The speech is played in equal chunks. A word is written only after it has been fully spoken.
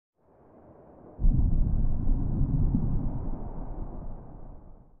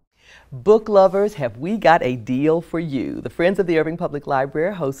Book lovers, have we got a deal for you? The Friends of the Irving Public Library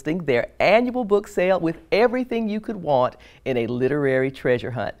are hosting their annual book sale with everything you could want in a literary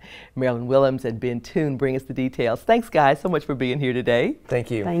treasure hunt. Marilyn Willems and Ben Toon bring us the details. Thanks, guys, so much for being here today. Thank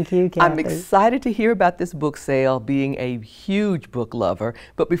you. Thank you, Kathy. I'm excited to hear about this book sale, being a huge book lover.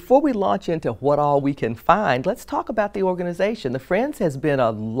 But before we launch into what all we can find, let's talk about the organization. The Friends has been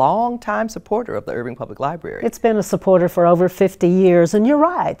a long-time supporter of the Irving Public Library. It's been a supporter for over 50 years, and you're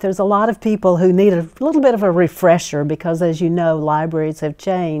right. There's a lot of people who need a little bit of a refresher because, as you know, libraries have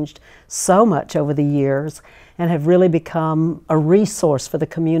changed so much over the years and have really become a resource for the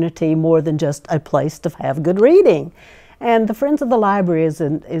community more than just a place to have good reading. And the Friends of the Library is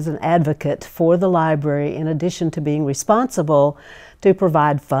an advocate for the library, in addition to being responsible to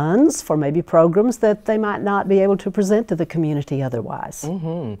provide funds for maybe programs that they might not be able to present to the community otherwise.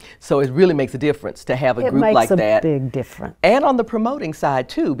 So it really makes a difference to have a group like that. It makes a big difference. And on the promoting side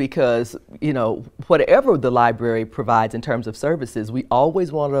too, because, you know, whatever the library provides in terms of services, we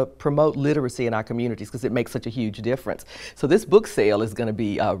always want to promote literacy in our communities because it makes such a huge difference. So this book sale is going to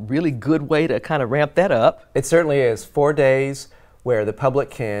be a really good way to kind of ramp that up. It certainly is. 4 days where the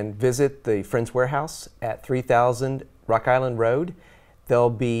public can visit the Friends Warehouse at 3000 Rock Island Road. There'll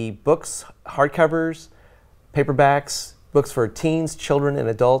be books, hardcovers, paperbacks, books for teens, children, and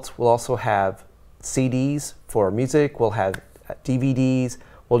adults. We'll also have CDs for music. We'll have DVDs.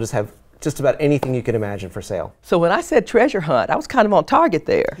 We'll just have just about anything you can imagine for sale. So when I said treasure hunt, I was kind of on target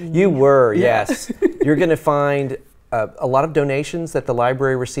there. You were, yes. You're going to find a lot of donations that the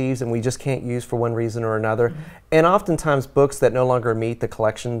library receives and we just can't use for one reason or another. And oftentimes books that no longer meet the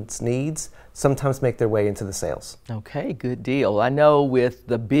collection's needs sometimes make their way into the sales. Okay, good deal. I know with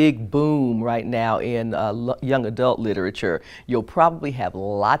the big boom right now in young adult literature, you'll probably have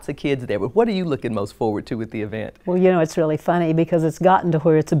lots of kids there. But what are you looking most forward to with the event? Well, you know, it's really funny because it's gotten to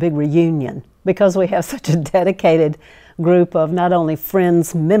where it's a big reunion because we have such a dedicated group of not only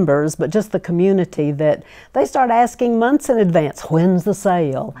Friends members, but just the community that they start asking months in advance, when's the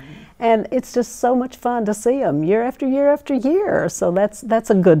sale? And it's just so much fun to see them year after year after year. So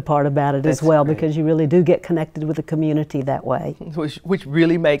that's a good part about it as well, because you really do get connected with the community that way. Which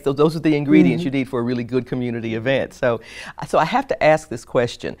really makes, those are the ingredients you need for a really good community event. So I have to ask this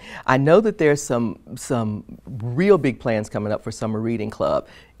question. I know that there's some real big plans coming up for Summer Reading Club.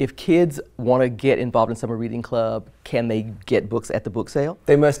 If kids want to get involved in Summer Reading Club, can they get books at the book sale?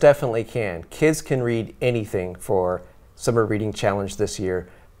 They most definitely can. Kids can read anything for Summer Reading Challenge this year.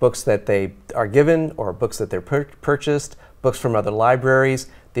 Books that they are given or books that they're purchased, books from other libraries.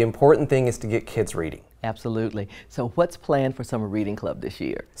 The important thing is to get kids reading. Absolutely. So what's planned for Summer Reading Club this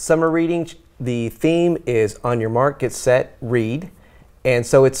year? Summer Reading, the theme is on your mark, get set, read. And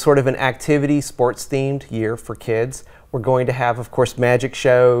so it's sort of an activity, sports themed year for kids. We're going to have, of course, magic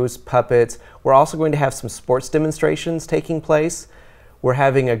shows, puppets. We're also going to have some sports demonstrations taking place. We're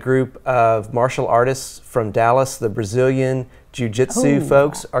having a group of martial artists from Dallas, the Brazilian Jiu-Jitsu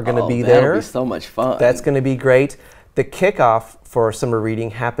folks are going to be there. That'll be so much fun. That's going to be great. The kickoff for Summer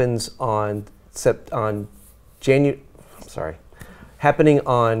Reading happens happening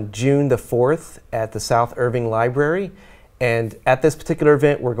on June the 4th at the South Irving Library. And at this particular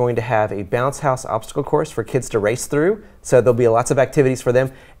event, we're going to have a bounce house obstacle course for kids to race through. So there'll be lots of activities for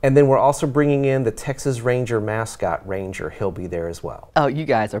them. And then we're also bringing in the Texas Ranger mascot, Ranger. He'll be there as well. Oh, you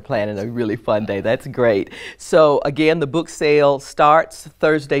guys are planning a really fun day. That's great. So again, the book sale starts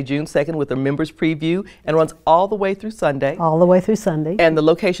Thursday, June 2nd with a members preview and runs all the way through Sunday. All the way through Sunday. And the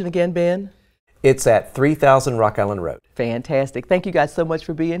location again, Ben? It's at 3000 Rock Island Road. Fantastic. Thank you guys so much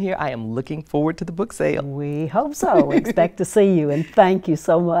for being here. I am looking forward to the book sale. We hope so. We expect to see you, and thank you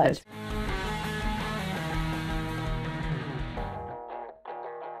so much.